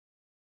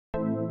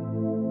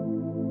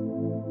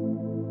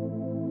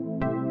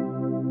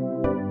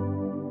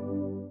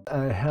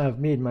I have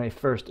made my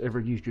first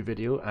ever YouTube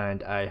video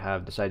and I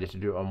have decided to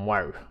do it on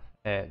WoW.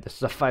 This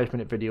is a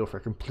 5-minute video for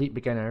complete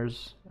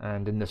beginners,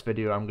 and in this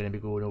video I'm going to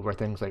be going over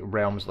things like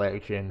realm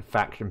selection,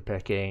 faction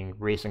picking,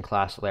 race and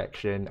class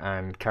selection,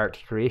 and character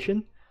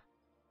creation.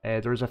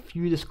 There's a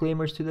few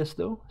disclaimers to this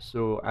though,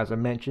 so as I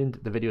mentioned,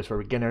 the video is for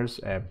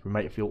beginners who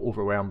might feel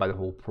overwhelmed by the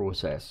whole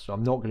process, so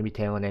I'm not going to be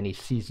telling any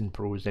seasoned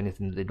pros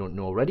anything that they don't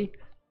know already.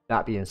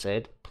 That being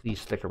said,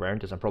 please stick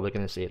around as I'm probably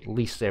going to say at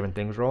least 7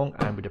 things wrong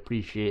and would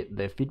appreciate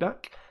the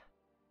feedback.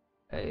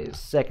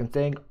 Second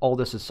thing, all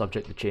this is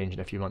subject to change in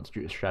a few months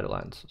due to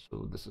Shadowlands,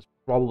 so this is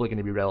probably going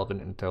to be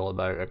relevant until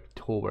about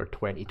October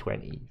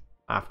 2020.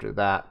 After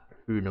that,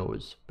 who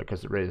knows,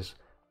 because there is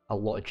a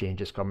lot of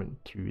changes coming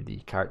to the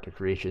character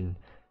creation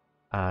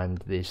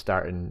and the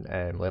starting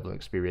leveling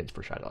experience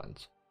for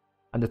Shadowlands.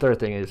 And the third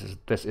thing is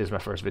this is my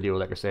first video,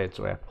 like I said,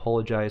 so I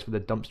apologise for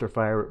the dumpster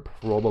fire it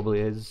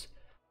probably is.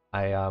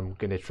 I am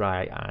going to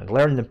try and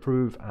learn and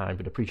improve, and I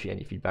would appreciate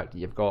any feedback that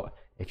you've got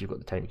if you've got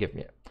the time to give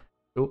me it.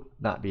 So,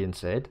 that being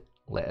said,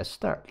 let us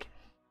start.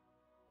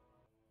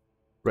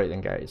 Right then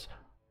guys,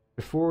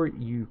 before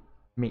you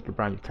make your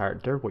brand new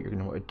character, what you're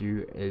going to want to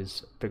do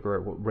is figure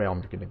out what realm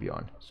you're going to be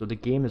on. So the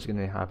game is going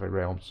to have a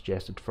realm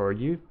suggested for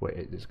you, what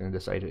it is going to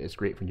decide is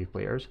great for new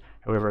players.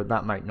 However,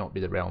 that might not be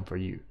the realm for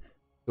you.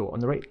 So on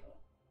the right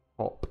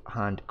top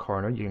hand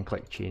corner, you can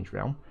click change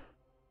realm.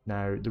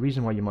 Now, the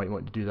reason why you might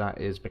want to do that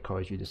is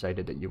because you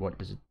decided that you want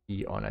to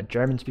be on a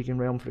German-speaking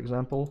realm, for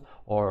example,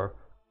 or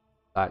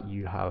that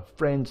you have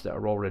friends that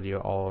are already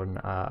on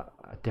a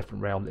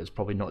different realm that is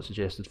probably not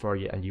suggested for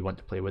you and you want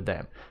to play with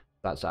them.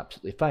 That's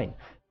absolutely fine.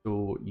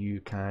 So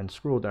you can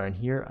scroll down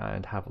here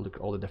and have a look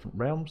at all the different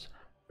realms.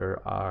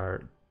 There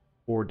are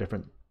 4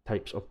 different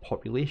types of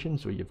population.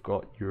 So you've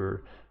got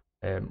your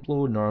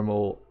low,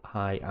 normal,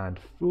 high, and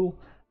full,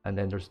 and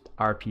then there's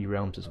RP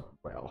realms as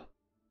well.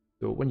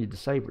 So when you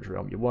decide which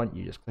realm you want,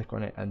 you just click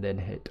on it and then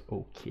hit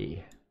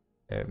OK.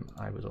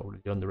 I was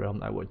already on the realm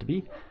that I want to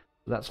be,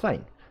 so that's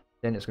fine.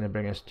 Then it's going to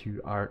bring us to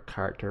our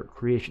character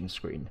creation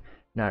screen.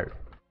 Now,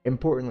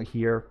 importantly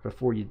here,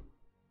 before you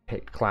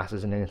pick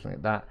classes and anything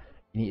like that,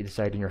 you need to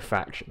decide on your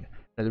faction.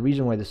 Now, the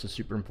reason why this is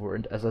super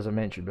important is, as I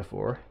mentioned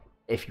before,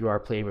 if you are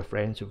playing with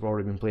friends who've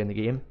already been playing the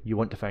game, you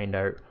want to find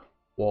out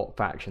what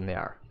faction they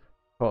are.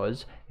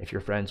 Because if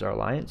your friends are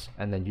Alliance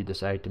and then you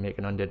decide to make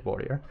an undead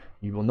warrior,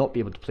 you will not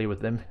be able to play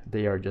with them.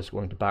 They are just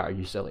going to batter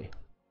you silly.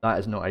 That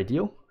is not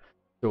ideal.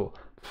 So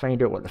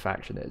find out what the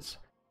faction is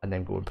and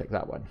then go and pick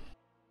that one.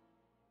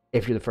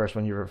 If you're the first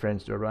one of your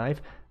friends to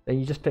arrive, then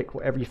you just pick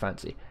whatever you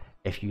fancy.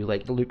 If you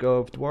like the look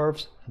of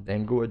dwarves,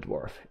 then go a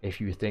dwarf. If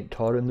you think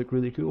Tauren look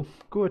really cool,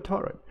 go a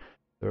Tauren.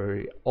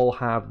 They all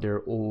have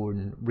their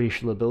own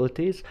racial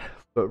abilities,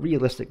 but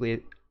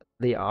realistically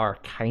they are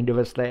kind of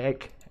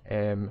aesthetic.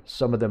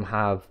 Some of them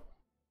have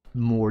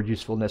more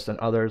usefulness than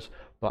others,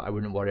 but I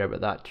wouldn't worry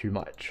about that too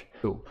much.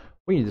 So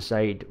when you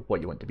decide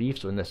what you want to be,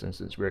 so in this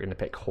instance we're going to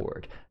pick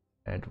Horde,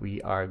 and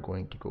we are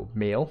going to go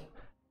male.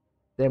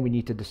 Then we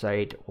need to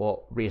decide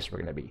what race we're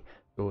going to be.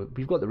 So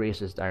we've got the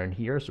races down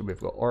here, so we've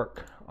got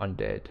Orc,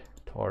 Undead,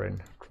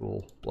 Tauren,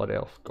 Troll, Blood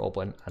Elf,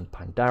 Goblin, and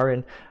Pandaren,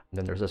 and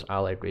then there's this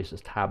allied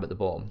races tab at the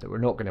bottom that we're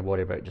not going to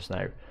worry about just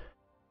now,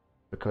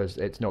 because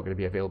it's not going to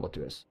be available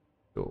to us.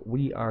 So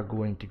we are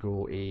going to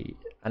go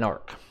an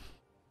Orc,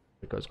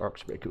 because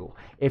Orcs are pretty cool.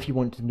 If you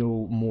want to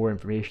know more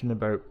information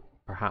about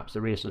perhaps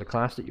the race or the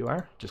class that you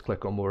are, just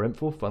click on more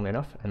info, funnily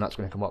enough, and that's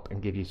going to come up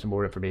and give you some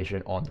more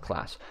information on the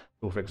class.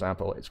 So for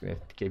example, it's going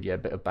to give you a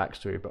bit of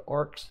backstory about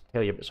Orcs,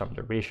 tell you about some of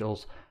their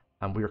racials,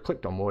 and we're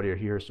clicked on Warrior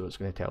here, so it's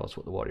going to tell us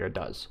what the Warrior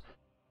does.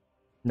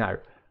 Now,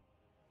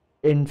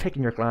 in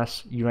picking your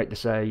class, you might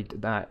decide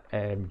that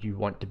you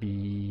want to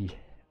be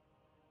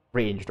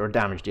ranged or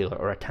damage dealer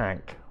or a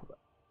tank.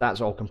 That's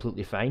all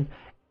completely fine.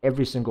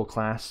 Every single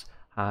class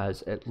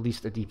has at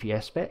least a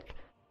DPS spec,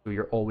 so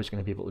you're always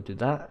going to be able to do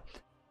that.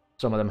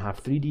 Some of them have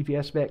 3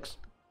 DPS specs,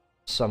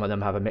 some of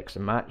them have a mix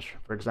and match.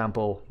 For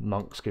example,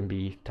 monks can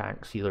be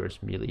tanks, healers,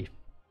 melee,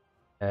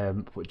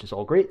 which is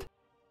all great.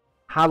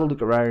 Have a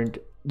look around.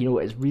 You know,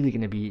 it's really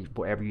going to be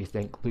whatever you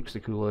think looks the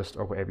coolest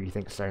or whatever you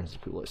think sounds the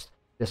coolest.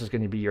 This is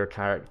going to be your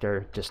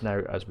character just now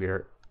as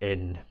we're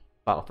in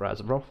Battle for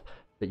Azeroth,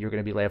 that you're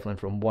going to be leveling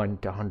from 1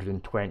 to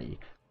 120. It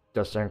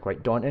does sound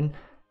quite daunting.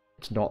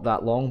 It's not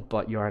that long,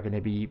 but you are going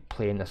to be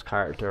playing this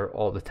character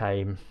all the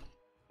time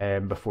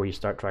before you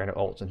start trying out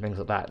alts and things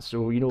like that.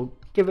 So, you know,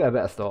 give it a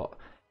bit of thought.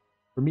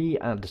 For me,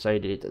 I've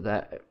decided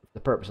that for the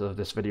purpose of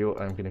this video,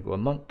 I'm going to go a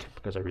monk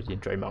because I really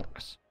enjoy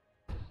monks.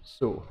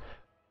 So,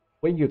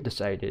 when you've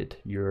decided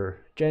your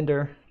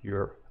gender,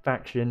 your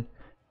faction,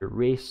 your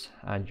race,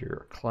 and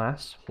your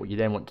class, what you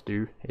then want to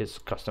do is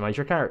customize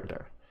your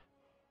character.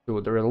 So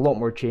there are a lot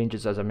more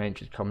changes, as I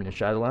mentioned, coming in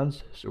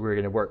Shadowlands, so we're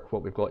going to work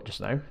what we've got just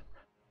now.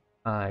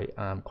 I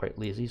am quite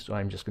lazy, so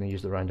I'm just going to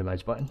use the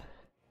randomize button.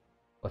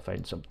 I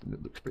find something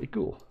that looks pretty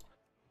cool.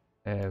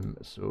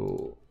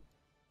 So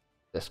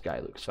this guy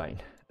looks fine,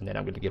 and then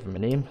I'm going to give him a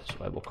name, so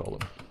I will call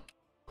him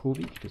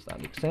Kobe because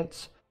that makes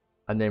sense,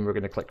 and then we're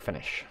going to click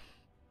finish,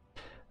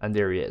 and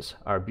there he is,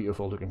 our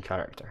beautiful looking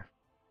character.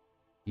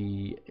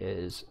 he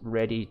is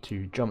ready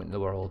to jump into the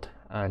world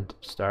and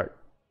start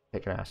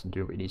kicking ass and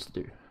doing what he needs to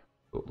do.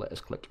 So let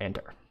us click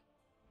enter.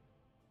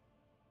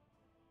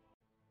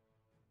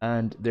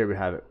 And there we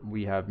have it.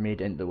 We have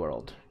made it into the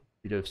world.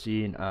 You'd have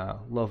seen a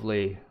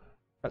lovely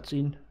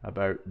cutscene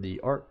about the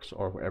orcs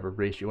or whatever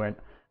race you went,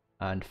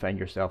 and find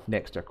yourself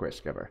next to a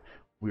quest giver.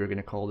 We are going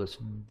to call this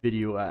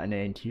video at an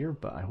end here,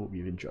 but I hope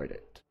you've enjoyed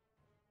it.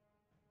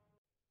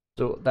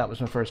 So that was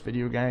my first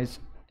video, guys.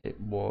 It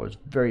was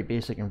very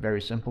basic and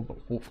very simple, but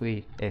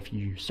hopefully if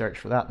you search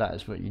for that, that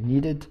is what you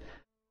needed.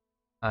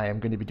 I am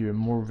going to be doing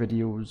more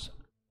videos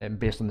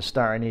based on the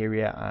starting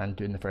area and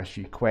doing the first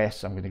few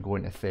quests. I'm going to go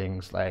into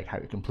things like how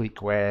to complete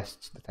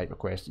quests, the type of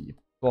quests that you've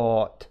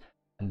got,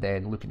 and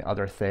then looking at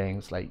other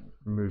things like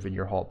moving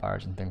your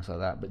hotbars and things like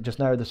that. But just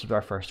now, this is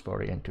our first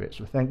foray into it.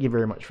 So thank you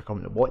very much for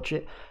coming to watch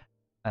it,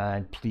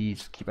 and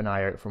please keep an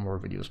eye out for more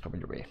videos coming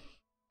your way.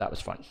 That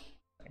was fun.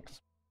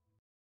 Thanks.